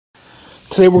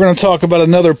Today we're going to talk about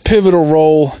another pivotal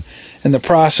role in the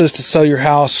process to sell your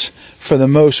house for the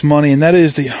most money, and that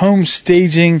is the home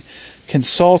staging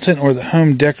consultant or the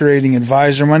home decorating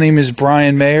advisor. My name is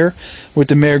Brian Mayer with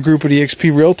the Mayer Group at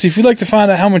eXp Realty. If you'd like to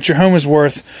find out how much your home is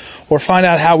worth or find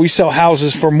out how we sell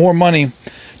houses for more money,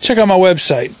 check out my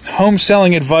website,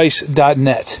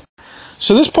 homesellingadvice.net.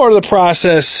 So this part of the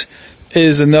process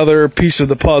is another piece of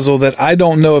the puzzle that I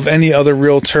don't know of any other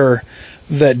realtor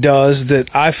that does,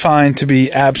 that I find to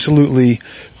be absolutely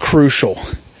crucial.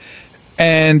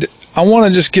 And I want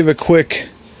to just give a quick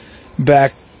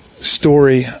back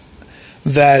story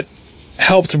that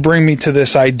helped bring me to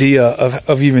this idea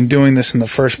of even doing this in the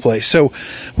first place. So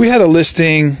we had a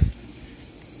listing.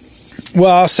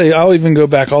 Well, I'll even go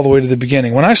back all the way to the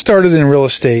beginning. When I started in real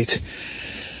estate,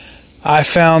 I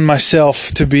found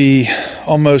myself to be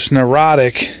almost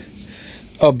neurotic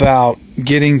about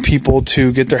getting people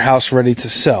to get their house ready to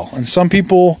sell. And some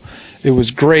people, it was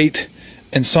great.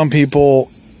 And some people,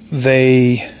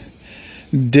 they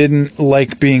didn't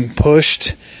like being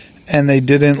pushed, and they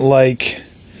didn't like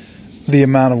the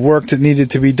amount of work that needed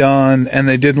to be done, and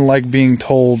they didn't like being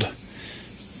told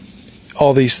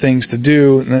all these things to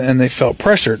do, and they felt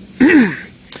pressured.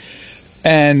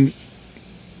 And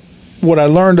what I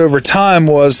learned over time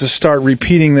was to start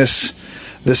repeating this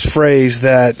phrase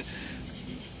that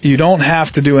you don't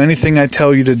have to do anything I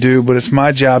tell you to do, but it's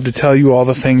my job to tell you all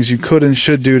the things you could and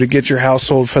should do to get your house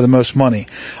sold for the most money.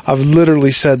 I've literally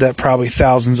said that probably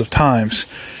thousands of times.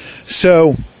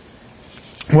 So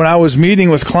when I was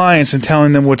meeting with clients and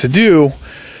telling them what to do,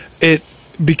 it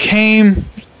became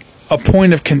a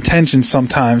point of contention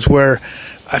sometimes where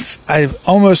I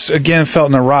almost, again, felt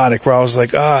neurotic, where I was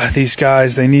like, these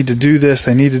guys, they need to do this,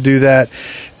 they need to do that.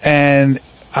 And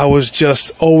I was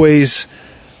just always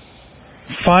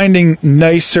finding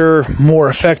nicer, more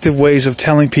effective ways of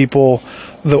telling people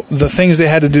the things they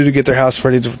had to do to get their house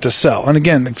ready to sell. And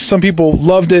again, some people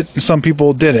loved it and some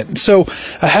people didn't. So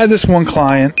I had this one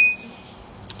client.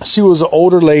 She was an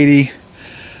older lady.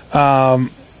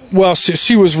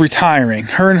 She was retiring.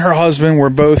 Her and her husband were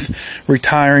both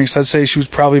retiring. So I'd say she was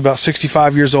probably about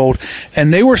 65 years old.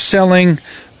 And they were selling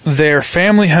their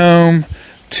family home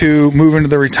to move into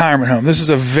the retirement home. This is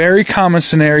a very common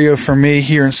scenario for me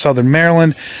here in Southern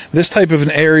Maryland. This type of an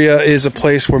area is a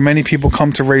place where many people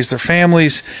come to raise their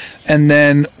families, and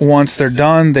then once they're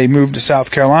done, they move to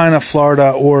South Carolina,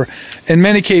 Florida, or in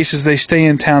many cases, they stay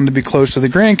in town to be close to the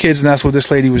grandkids, and that's what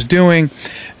this lady was doing.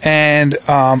 And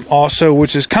also,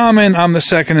 which is common, I'm the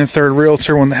second and third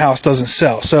realtor when the house doesn't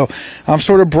sell. So I'm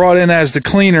sort of brought in as the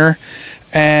cleaner,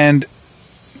 and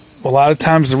a lot of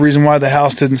times the reason why the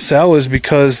house didn't sell is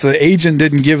because the agent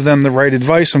didn't give them the right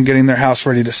advice on getting their house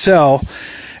ready to sell,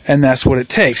 and that's what it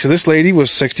takes. So this lady was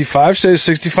 65, she had a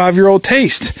 65-year-old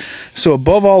taste. So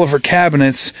above all of her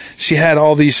cabinets, she had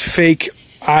all these fake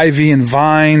ivy and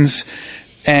vines,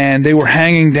 and they were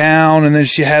hanging down, and then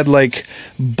she had like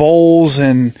bowls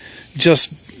and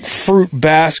just fruit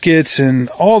baskets and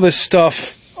all this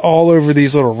stuff all over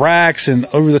these little racks and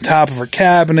over the top of her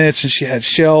cabinets, and she had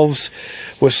shelves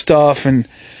with stuff, and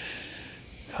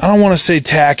I don't want to say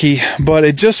tacky, but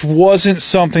it just wasn't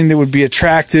something that would be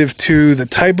attractive to the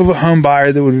type of a home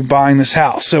buyer that would be buying this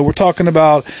house. So we're talking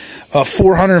about a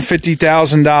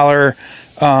 $450,000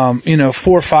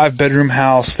 4 or 5 bedroom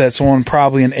house that's on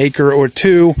probably an acre or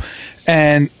two.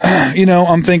 And,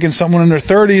 I'm thinking someone in their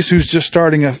 30s who's just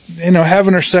starting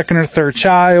having her second or third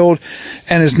child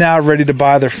and is now ready to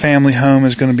buy their family home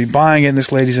is going to be buying it. And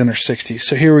this lady's in her 60s.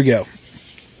 So here we go.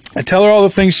 I tell her all the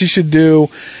things she should do.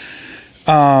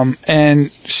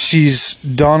 And she's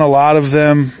done a lot of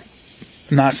them,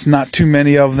 not too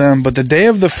many of them. But the day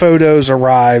of the photos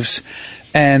arrives,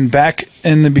 and back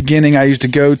in the beginning, I used to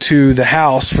go to the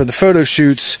house for the photo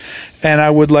shoots, and I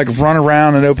would run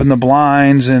around and open the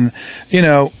blinds and,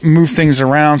 move things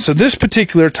around. So this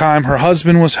particular time, her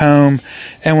husband was home,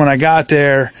 and when I got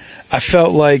there, I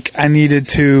felt like I needed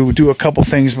to do a couple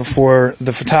things before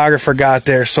the photographer got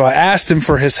there. So I asked him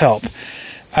for his help.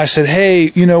 I said,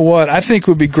 hey, you know what? I think it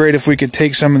would be great if we could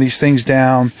take some of these things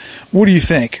down. What do you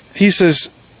think? He says,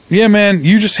 yeah, man,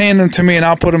 you just hand them to me and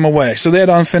I'll put them away. So they had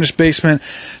unfinished basement.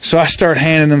 So I start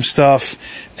handing them stuff,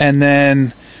 and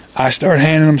then I start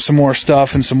handing them some more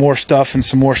stuff and some more stuff and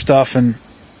some more stuff. And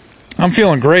I'm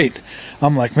feeling great.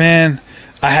 I'm like, man,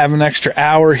 I have an extra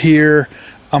hour here.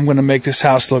 I'm going to make this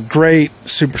house look great,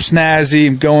 super snazzy.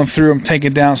 I'm going through, I'm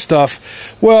taking down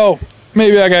stuff. Well,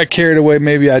 maybe I got carried away,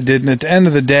 maybe I didn't. At the end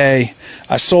of the day,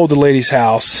 I sold the lady's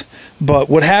house. But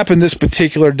what happened this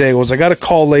particular day was I got a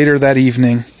call later that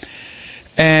evening.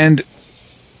 And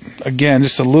again,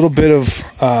 just a little bit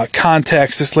of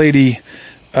context. This lady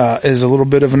is a little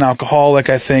bit of an alcoholic,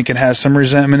 I think, and has some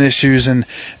resentment issues. And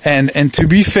to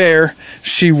be fair,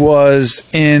 she was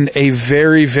in a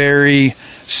very, very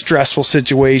stressful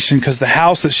situation because the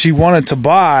house that she wanted to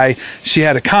buy, she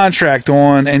had a contract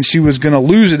on, and she was going to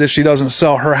lose it if she doesn't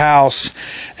sell her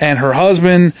house. And her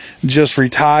husband just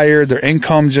retired. Their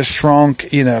income just shrunk.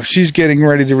 She's getting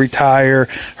ready to retire.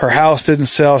 Her house didn't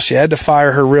sell. She had to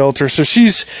fire her realtor. So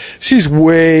she's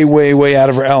way, way, way out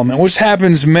of her element, which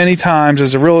happens many times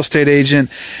as a real estate agent.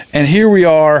 And here we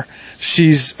are.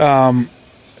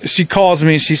 She calls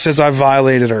me and she says I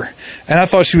violated her. And I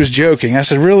thought she was joking. I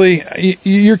said, really?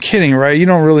 You're kidding, right? You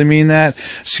don't really mean that?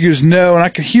 She goes, no. And I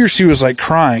could hear she was like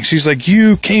crying. She's like,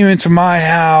 you came into my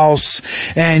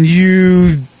house and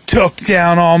you took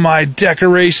down all my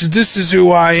decorations. This is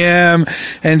who I am.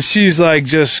 And she's like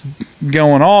just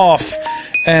going off.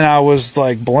 And I was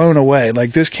like blown away.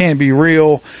 Like, this can't be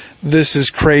real. This is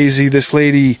crazy. This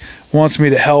lady wants me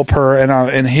to help her.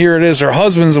 And here it is. Her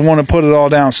husband's the one to put it all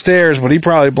downstairs, but he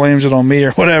probably blames it on me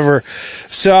or whatever.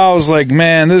 So I was like,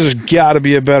 man, this has got to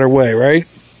be a better way, right?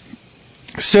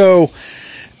 So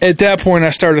at that point,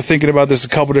 I started thinking about this a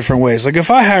couple different ways. Like,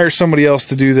 if I hire somebody else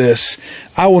to do this,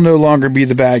 I will no longer be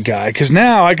the bad guy, because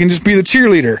now I can just be the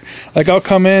cheerleader. Like, I'll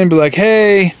come in and be like,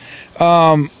 hey,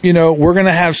 we're going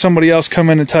to have somebody else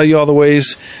come in and tell you all the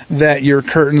ways that your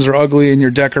curtains are ugly and your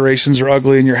decorations are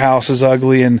ugly and your house is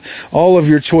ugly and all of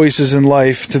your choices in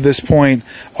life to this point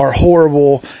are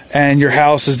horrible and your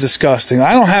house is disgusting.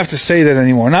 I don't have to say that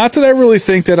anymore. Not that I really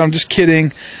think that, I'm just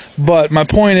kidding. But my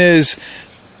point is,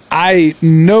 I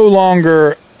no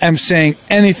longer am saying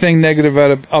anything negative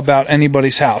about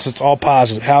anybody's house. It's all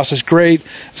positive. House is great.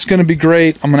 It's going to be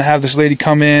great. I'm going to have this lady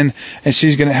come in and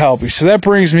she's going to help you. So that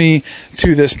brings me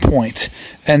to this point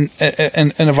and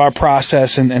of our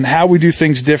process and how we do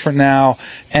things different now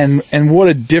and what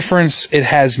a difference it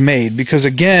has made. Because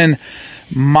again,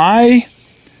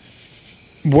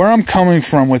 where I'm coming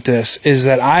from with this is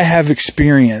that I have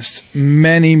experienced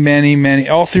many,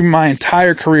 all through my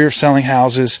entire career of selling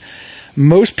houses.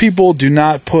 Most people do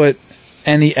not put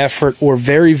any effort or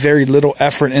very, very little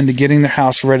effort into getting their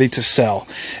house ready to sell.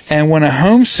 And when a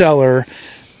home seller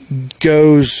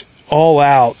goes all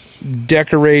out,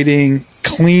 decorating,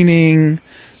 cleaning,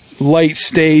 light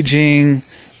staging,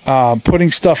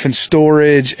 putting stuff in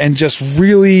storage, and just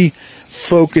really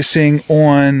focusing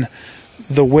on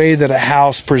the way that a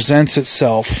house presents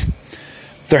itself,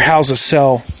 their houses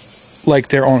sell like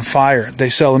they're on fire. They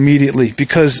sell immediately,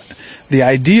 because the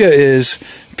idea is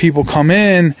people come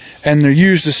in and they're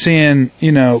used to seeing,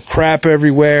 crap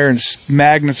everywhere and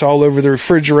magnets all over the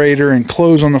refrigerator and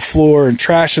clothes on the floor and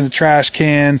trash in the trash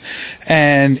can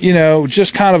and,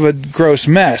 just kind of a gross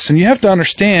mess. And you have to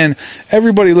understand,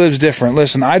 everybody lives different.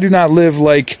 Listen, I do not live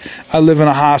like I live in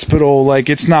a hospital. Like,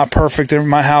 it's not perfect in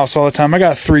my house all the time. I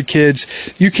got 3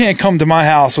 kids. You can't come to my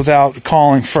house without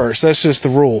calling first. That's just the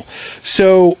rule.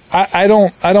 So I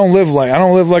don't live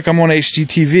like I'm on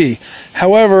HGTV.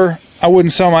 However, I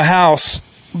wouldn't sell my house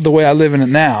the way I live in it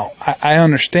now. I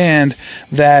understand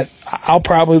that I'll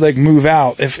probably move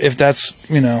out if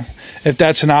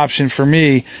that's an option for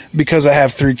me, because I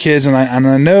have 3 kids and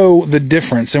I know the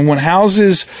difference. And when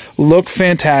houses look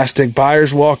fantastic,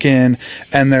 buyers walk in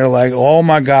and they're like, oh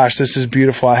my gosh, this is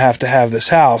beautiful. I have to have this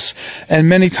house. And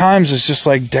many times it's just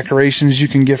like decorations you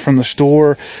can get from the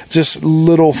store, just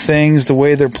little things, the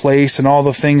way they're placed and all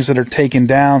the things that are taken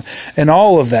down and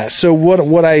all of that. So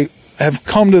what I have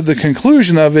come to the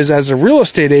conclusion of is, as a real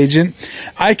estate agent,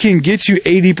 I can get you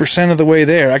 80% of the way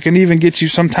there. I can even get you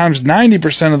sometimes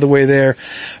 90% of the way there.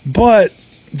 But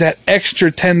that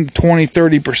extra 10, 20,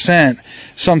 30%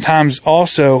 sometimes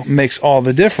also makes all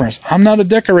the difference. I'm not a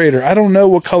decorator. I don't know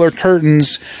what color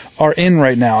curtains are in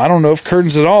right now. I don't know if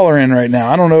curtains at all are in right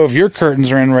now. I don't know if your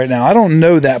curtains are in right now. I don't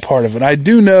know that part of it. I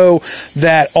do know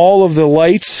that all of the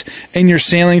lights in your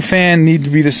ceiling fan need to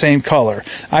be the same color.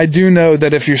 I do know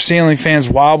that if your ceiling fan's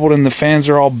wobbled and the fans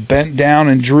are all bent down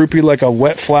and droopy like a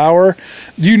wet flower,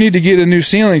 you need to get a new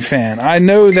ceiling fan. I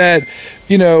know that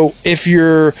if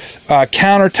your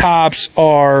countertops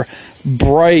are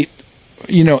bright,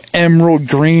 emerald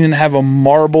green and have a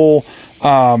marble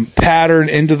pattern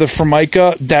into the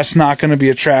Formica, that's not going to be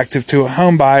attractive to a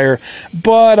home buyer.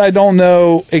 But I don't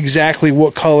know exactly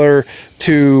what color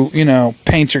to,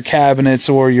 paint your cabinets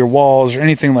or your walls or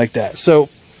anything like that. So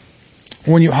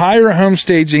when you hire a home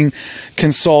staging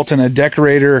consultant, a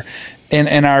decorator,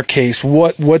 in our case,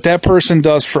 what that person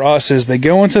does for us is they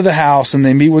go into the house and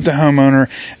they meet with the homeowner,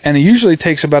 and it usually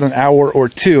takes about an hour or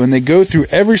two, and they go through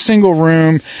every single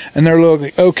room, and they're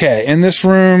looking, okay, in this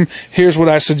room, here's what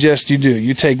I suggest you do.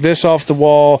 You take this off the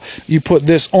wall, you put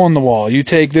this on the wall, you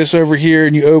take this over here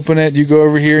and you open it, you go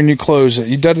over here and you close it,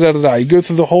 you da-da-da-da-da. You go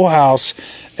through the whole house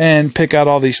and pick out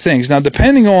all these things. Now,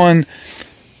 depending on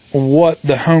what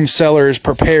the home seller is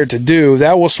prepared to do,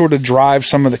 that will sort of drive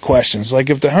some of the questions. Like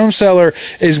if the home seller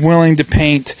is willing to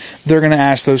paint, they're going to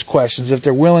ask those questions. If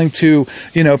they're willing to,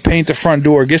 paint the front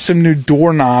door, get some new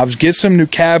doorknobs, get some new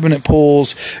cabinet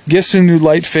pulls, get some new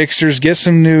light fixtures, get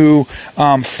some new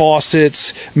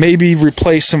faucets, maybe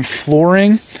replace some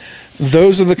flooring.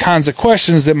 Those are the kinds of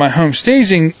questions that my home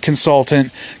staging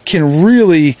consultant can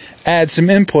really add some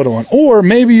input on. Or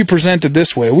maybe you present it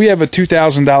this way. We have a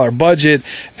 $2,000 budget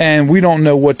and we don't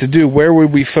know what to do. Where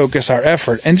would we focus our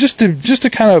effort? And just to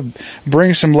kind of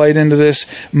bring some light into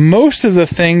this, most of the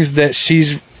things that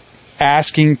she's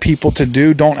asking people to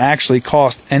do don't actually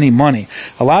cost any money.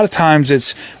 A lot of times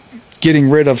it's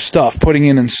getting rid of stuff, putting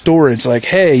it in storage, like,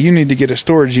 hey, you need to get a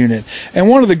storage unit. And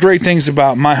one of the great things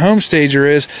about my home stager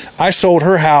is I sold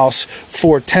her house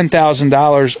for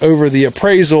 $10,000 over the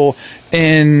appraisal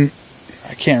in,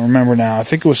 I can't remember now, I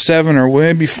think it was 7 or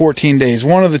maybe 14 days,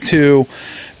 one of the two,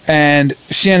 and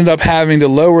she ended up having to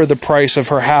lower the price of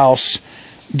her house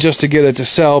just to get it to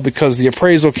sell because the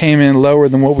appraisal came in lower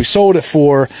than what we sold it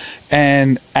for.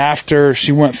 And after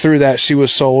she went through that, she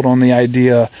was sold on the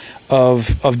idea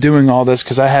of doing all this,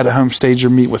 because I had a home stager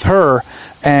meet with her,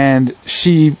 and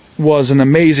she was an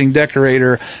amazing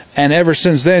decorator. And ever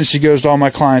since then, she goes to all my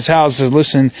clients' houses and says,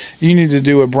 listen, you need to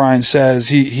do what Brian says.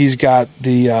 He's got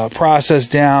the process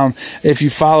down. If you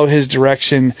follow his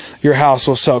direction, your house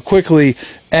will sell quickly.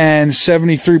 And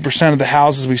 73% of the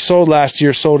houses we sold last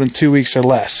year sold in 2 weeks or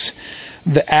less.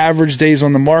 The average days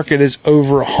on the market is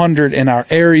over 100 in our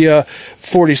area.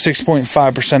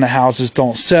 46.5% of houses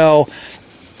don't sell.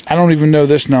 I don't even know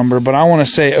this number, but I want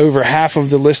to say over half of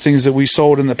the listings that we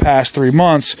sold in the past 3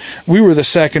 months, we were the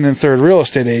second and third real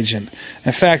estate agent.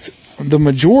 In fact, the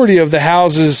majority of the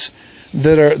houses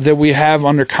that we have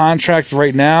under contract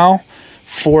right now,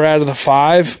 4 out of the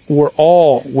 5 were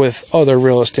all with other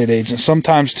real estate agents,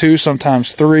 sometimes 2,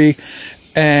 sometimes 3,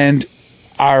 and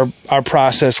our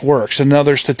process works.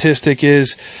 Another statistic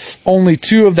is only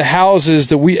 2 of the houses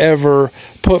that we ever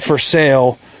put for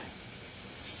sale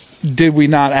did we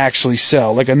not actually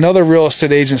sell. Like another real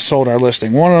estate agent sold our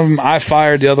listing. One of them I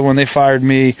fired, the other one they fired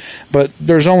me, but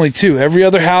there's only 2. Every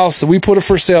other house that we put a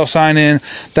for sale sign in,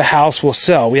 the house will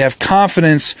sell. We have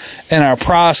confidence in our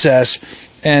process.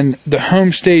 And the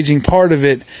home staging part of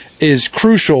it is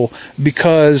crucial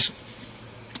because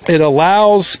it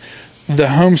allows the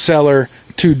home seller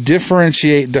to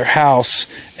differentiate their house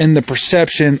in the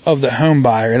perception of the home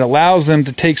buyer. It allows them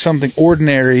to take something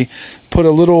ordinary, put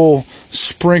a little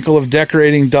sprinkle of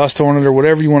decorating dust on it or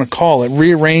whatever you want to call it,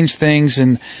 rearrange things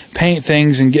and paint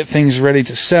things and get things ready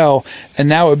to sell. And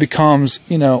now it becomes,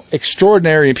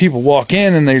 extraordinary. People walk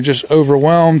in and they're just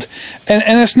overwhelmed. And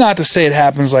it's not to say it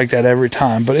happens like that every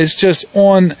time, but it's just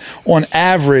on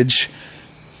average,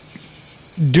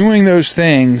 doing those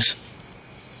things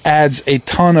adds a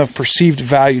ton of perceived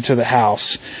value to the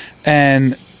house.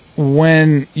 And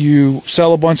when you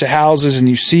sell a bunch of houses and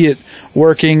you see it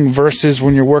working versus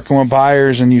when you're working with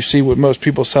buyers and you see what most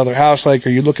people sell their house like, or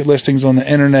you look at listings on the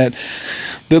internet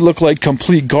that look like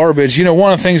complete garbage.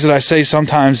 One of the things that I say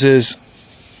sometimes is,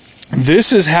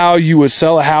 this is how you would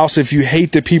sell a house if you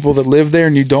hate the people that live there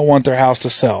and you don't want their house to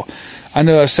sell. I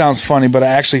know that sounds funny, but I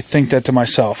actually think that to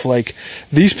myself. Like,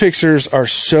 these pictures are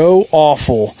so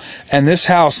awful, and this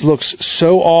house looks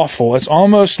so awful. It's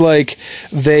almost like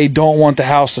they don't want the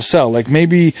house to sell. Like,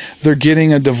 maybe they're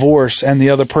getting a divorce, and the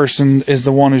other person is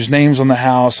the one whose name's on the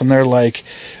house, and they're like,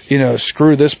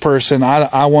 screw this person.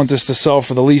 I want this to sell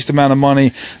for the least amount of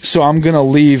money, so I'm going to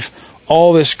leave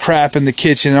all this crap in the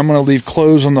kitchen. I'm going to leave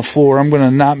clothes on the floor. I'm going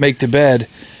to not make the bed.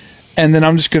 And then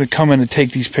I'm just going to come in and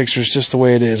take these pictures just the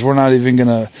way it is. We're not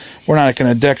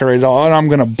going to decorate it all. And I'm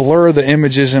going to blur the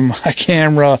images in my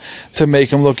camera to make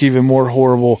them look even more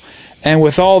horrible. And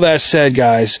with all that said,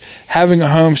 guys, having a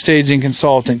home staging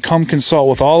consultant come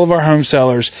consult with all of our home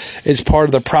sellers is part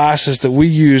of the process that we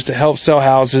use to help sell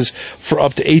houses for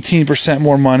up to 18%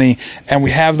 more money. And we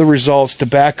have the results to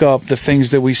back up the things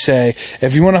that we say.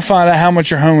 If you want to find out how much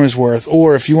your home is worth,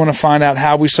 or if you want to find out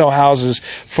how we sell houses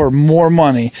for more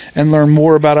money and learn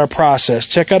more about our process,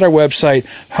 check out our website,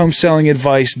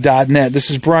 homesellingadvice.net.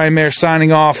 This is Brian Mayer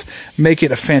signing off. Make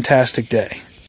it a fantastic day.